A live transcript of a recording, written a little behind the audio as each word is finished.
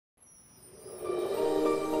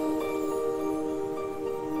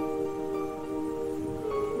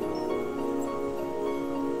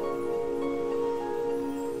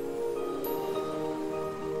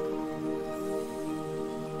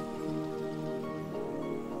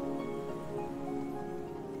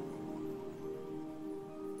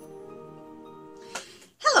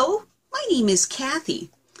name is Kathy,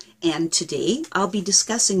 and today I'll be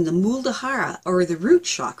discussing the Muldahara, or the root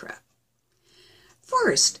chakra.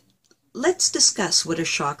 First, let's discuss what a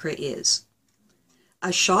chakra is.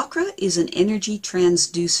 A chakra is an energy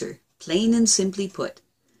transducer, plain and simply put.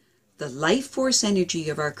 The life force energy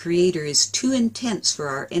of our Creator is too intense for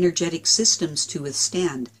our energetic systems to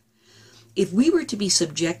withstand. If we were to be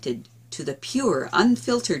subjected to the pure,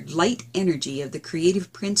 unfiltered light energy of the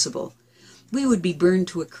creative principle, we would be burned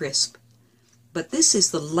to a crisp. But this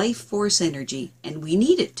is the life force energy, and we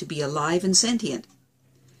need it to be alive and sentient.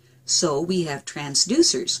 So we have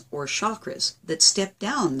transducers, or chakras, that step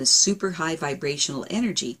down this super high vibrational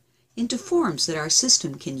energy into forms that our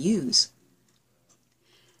system can use.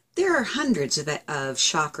 There are hundreds of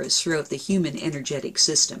chakras throughout the human energetic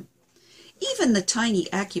system. Even the tiny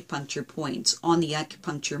acupuncture points on the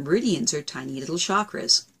acupuncture meridians are tiny little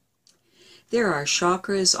chakras. There are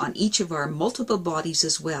chakras on each of our multiple bodies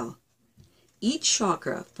as well. Each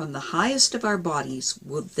chakra from the highest of our bodies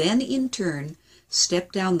will then in turn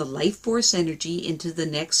step down the life force energy into the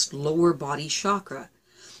next lower body chakra.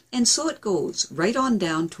 And so it goes right on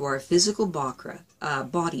down to our physical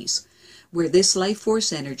bodies, where this life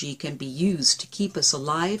force energy can be used to keep us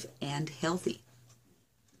alive and healthy.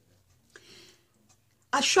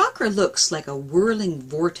 A chakra looks like a whirling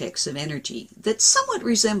vortex of energy that somewhat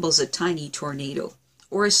resembles a tiny tornado,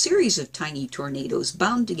 or a series of tiny tornadoes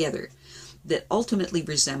bound together that ultimately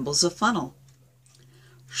resembles a funnel.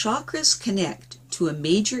 Chakras connect to a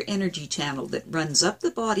major energy channel that runs up the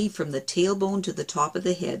body from the tailbone to the top of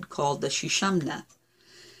the head, called the Sushumna.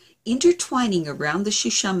 Intertwining around the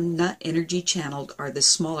Sushumna energy channel are the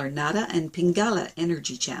smaller Nada and Pingala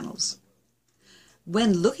energy channels.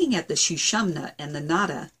 When looking at the Sushumna and the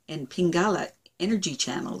Nada and Pingala energy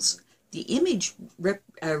channels, the image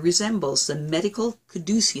resembles the medical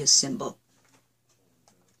caduceus symbol.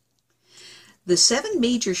 The 7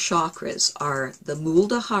 major chakras are the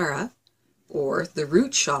Muldahara, or the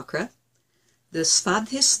root chakra, the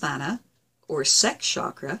Svadhisthana, or sex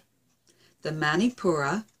chakra, the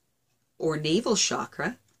Manipura, or navel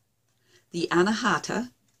chakra, the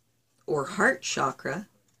Anahata, or heart chakra,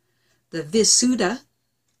 the Visuddha,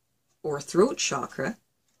 or throat chakra,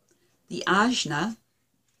 the Ajna,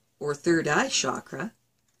 or third eye chakra,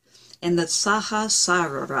 and the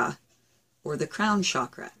Sahasrara, or the crown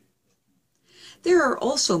chakra. There are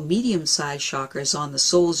also medium-sized chakras on the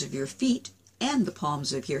soles of your feet and the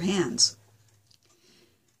palms of your hands.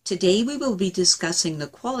 Today we will be discussing the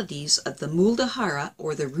qualities of the Muldahara,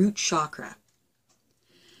 or the root chakra.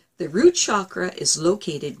 The root chakra is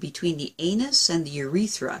located between the anus and the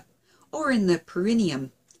urethra, or in the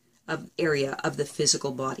perineum area of the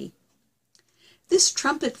physical body. This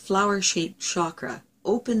trumpet flower-shaped chakra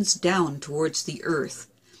opens down towards the earth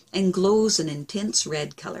and glows an intense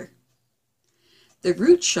red color. The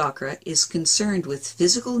root chakra is concerned with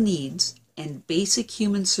physical needs and basic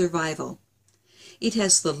human survival. It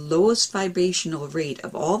has the lowest vibrational rate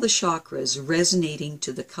of all the chakras, resonating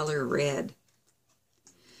to the color red.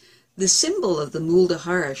 The symbol of the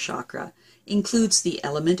Muldahara chakra includes the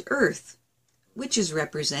element earth, which is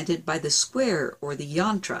represented by the square or the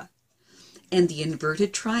yantra, and the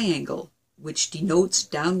inverted triangle, which denotes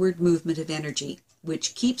downward movement of energy,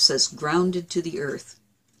 which keeps us grounded to the earth.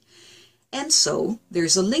 And so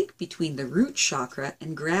there's a link between the root chakra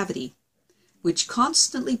and gravity, which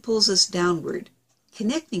constantly pulls us downward,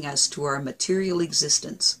 connecting us to our material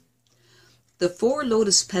existence. The 4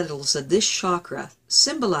 lotus petals of this chakra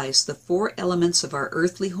symbolize the 4 elements of our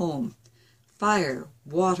earthly home: fire,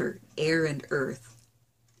 water, air, and earth.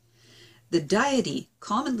 The deity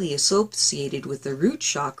commonly associated with the root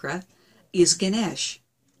chakra is Ganesh,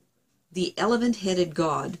 the elephant-headed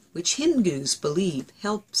god, which Hindus believe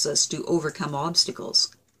helps us to overcome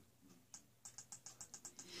obstacles.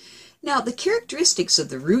 Now, the characteristics of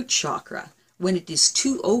the root chakra, when it is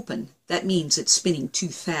too open, that means it's spinning too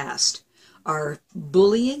fast, are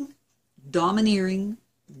bullying, domineering,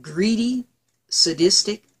 greedy,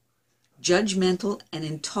 sadistic, judgmental, and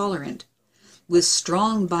intolerant, with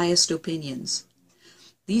strong biased opinions.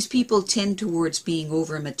 These people tend towards being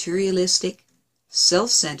over-materialistic,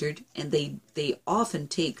 self-centered, and they often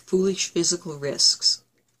take foolish physical risks.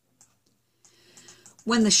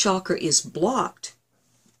 When the chakra is blocked,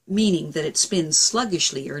 meaning that it spins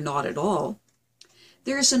sluggishly or not at all,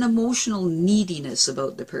 there is an emotional neediness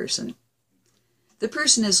about the person. The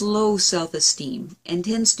person has low self-esteem and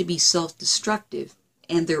tends to be self-destructive,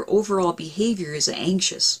 and their overall behavior is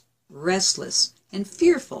anxious, restless, and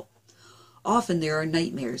fearful. Often there are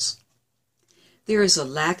nightmares. There is a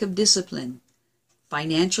lack of discipline,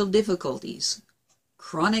 financial difficulties,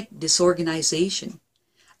 chronic disorganization,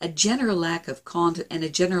 a general lack of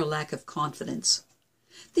confidence.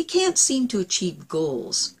 They can't seem to achieve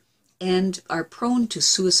goals and are prone to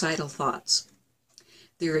suicidal thoughts.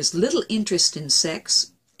 There is little interest in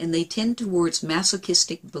sex, and they tend towards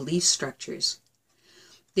masochistic belief structures.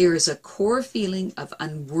 There is a core feeling of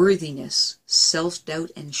unworthiness,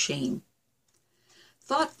 self-doubt, and shame.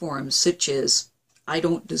 Thought forms such as, I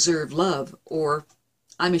don't deserve love, or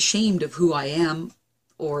I'm ashamed of who I am,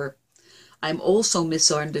 or I'm also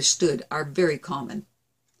misunderstood are very common.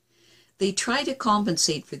 They try to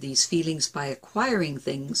compensate for these feelings by acquiring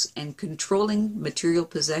things and controlling material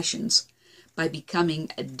possessions, by becoming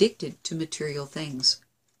addicted to material things.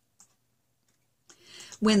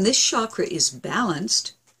 When this chakra is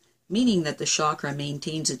balanced, meaning that the chakra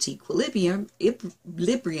maintains its equilibrium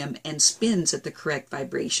and spins at the correct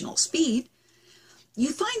vibrational speed,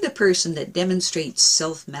 you find a person that demonstrates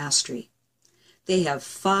self-mastery. They have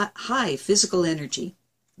high physical energy.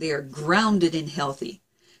 They are grounded and healthy.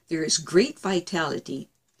 There is great vitality,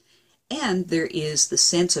 and there is the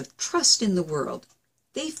sense of trust in the world.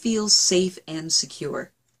 They feel safe and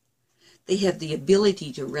secure. They have the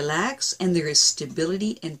ability to relax, and there is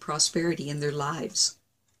stability and prosperity in their lives.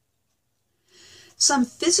 Some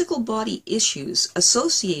physical body issues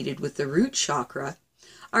associated with the root chakra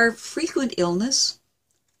are frequent illness,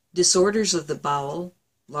 disorders of the bowel,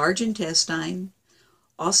 large intestine,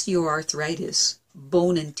 osteoarthritis,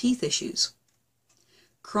 bone and teeth issues,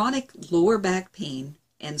 chronic lower back pain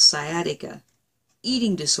and sciatica,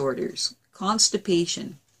 eating disorders,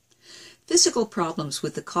 constipation, physical problems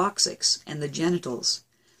with the coccyx and the genitals.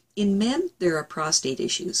 In men, there are prostate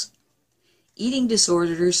issues. Eating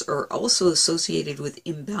disorders are also associated with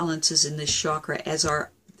imbalances in this chakra, as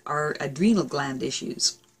are adrenal gland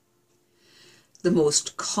issues. The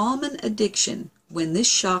most common addiction when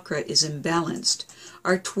this chakra is imbalanced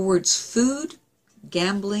are towards food,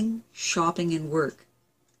 gambling, shopping, and work.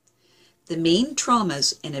 The main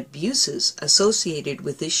traumas and abuses associated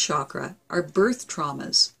with this chakra are birth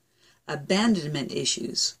traumas, abandonment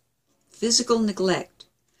issues, physical neglect,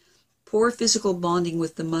 poor physical bonding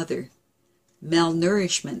with the mother,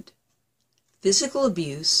 malnourishment, physical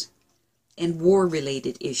abuse, and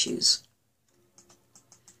war-related issues.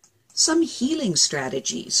 Some healing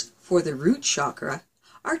strategies for the root chakra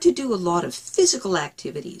are to do a lot of physical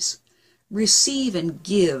activities, receive and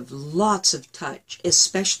give lots of touch,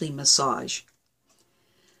 especially massage.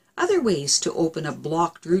 Other ways to open a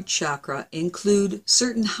blocked root chakra include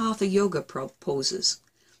certain hatha yoga poses,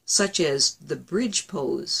 such as the bridge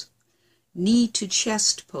pose, knee to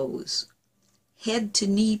chest pose, head to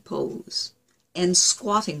knee pose, and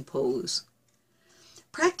squatting pose.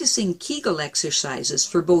 Practicing Kegel exercises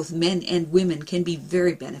for both men and women can be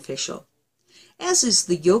very beneficial, as is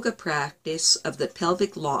the yoga practice of the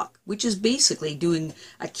pelvic lock, which is basically doing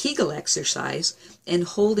a Kegel exercise and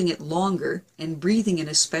holding it longer and breathing in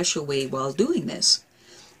a special way while doing this,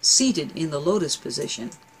 seated in the lotus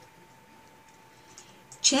position.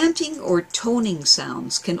 Chanting or toning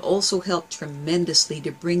sounds can also help tremendously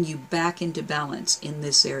to bring you back into balance in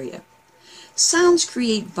this area. Sounds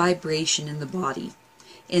create vibration in the body,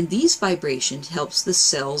 and these vibrations helps the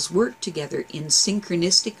cells work together in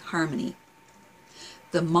synchronistic harmony.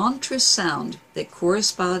 The mantra sound that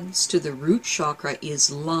corresponds to the root chakra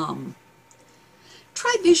is Lam.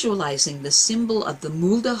 Try visualizing the symbol of the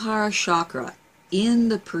Muldahara chakra in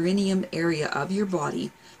the perineum area of your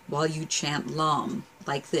body while you chant Lam,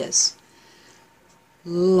 like this.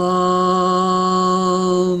 Lam,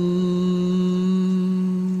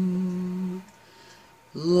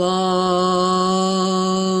 Lam,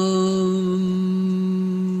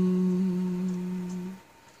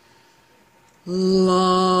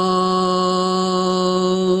 Lam.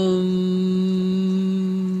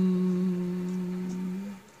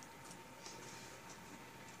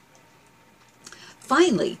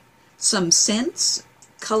 Finally, some scents,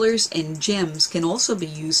 colors, and gems can also be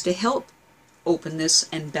used to help open this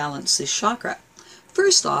and balance this chakra.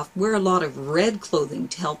 First off, wear a lot of red clothing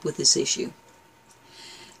to help with this issue.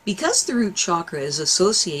 Because the root chakra is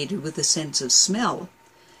associated with a sense of smell,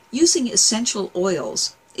 using essential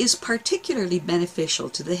oils is particularly beneficial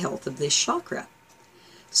to the health of this chakra.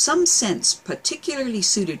 Some scents particularly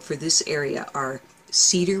suited for this area are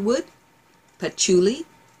cedarwood, patchouli,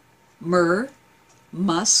 myrrh,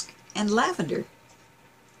 musk, and lavender.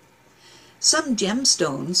 Some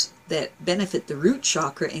gemstones that benefit the root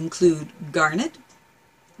chakra include garnet,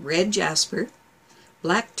 red jasper,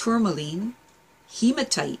 black tourmaline,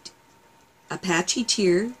 hematite, Apache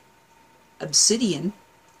tear, obsidian,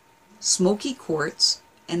 smoky quartz,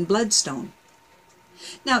 and bloodstone.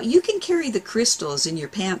 Now, you can carry the crystals in your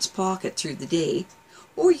pants pocket through the day,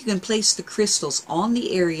 or you can place the crystals on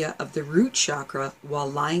the area of the root chakra while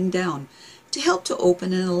lying down to help to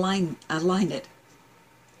open and align it.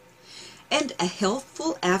 And a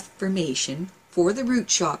helpful affirmation for the root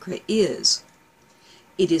chakra is,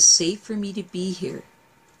 "It is safe for me to be here.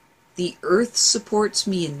 The earth supports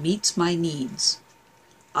me and meets my needs.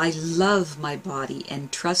 I love my body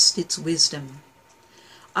and trust its wisdom.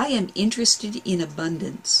 I am interested in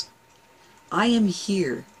abundance. I am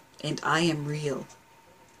here and I am real.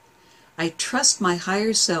 I trust my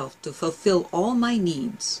higher self to fulfill all my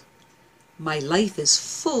needs. My life is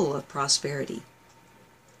full of prosperity."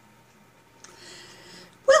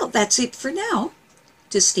 Well, that's it for now.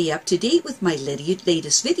 To stay up to date with my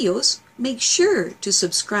latest videos, make sure to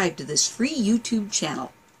subscribe to this free YouTube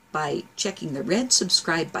channel by checking the red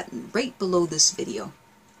subscribe button right below this video.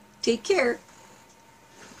 Take care.